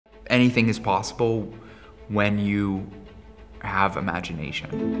Anything is possible when you have imagination.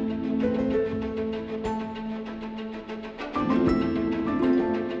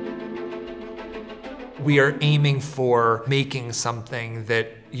 We are aiming for making something that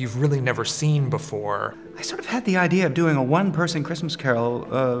you've really never seen before. I sort of had the idea of doing a one-person Christmas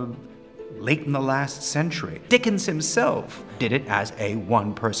Carol late in the last century. Dickens himself did it as a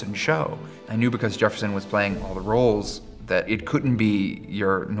one-person show. I knew because Jefferson was playing all the roles that it couldn't be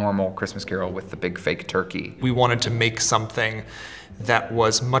your normal Christmas Carol with the big fake turkey. We wanted to make something that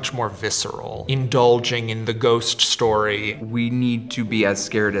was much more visceral, indulging in the ghost story. We need to be as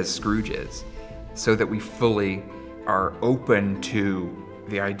scared as Scrooge is, so that we fully are open to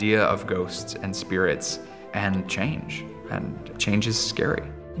the idea of ghosts and spirits and change. And change is scary.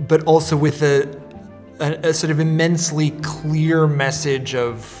 But also with a sort of immensely clear message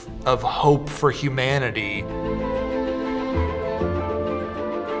of hope for humanity.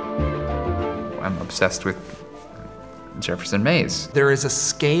 I'm obsessed with Jefferson Mays. There is a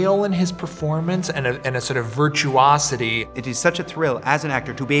scale in his performance and a sort of virtuosity. It is such a thrill as an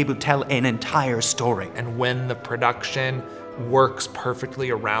actor to be able to tell an entire story. And when the production works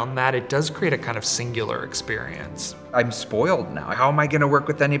perfectly around that, it does create a kind of singular experience. I'm spoiled now. How am I gonna work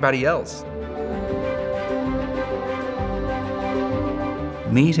with anybody else?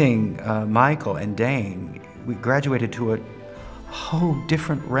 Meeting Michael and Dane, we graduated to a whole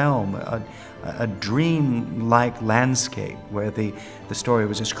different realm, a dream-like landscape where the story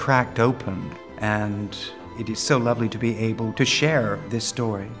was just cracked open. And it is so lovely to be able to share this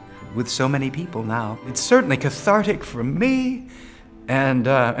story with so many people now. It's certainly cathartic for me, and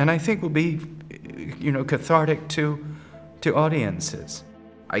I think will be, cathartic to audiences.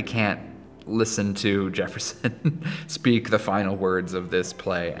 I can't listen to Jefferson speak the final words of this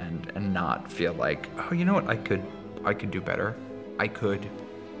play and not feel like, oh, you know what, I could do better. I could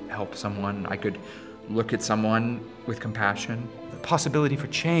help someone. I could look at someone with compassion. The possibility for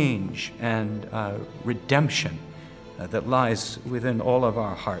change and redemption that lies within all of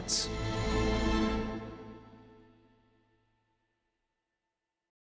our hearts.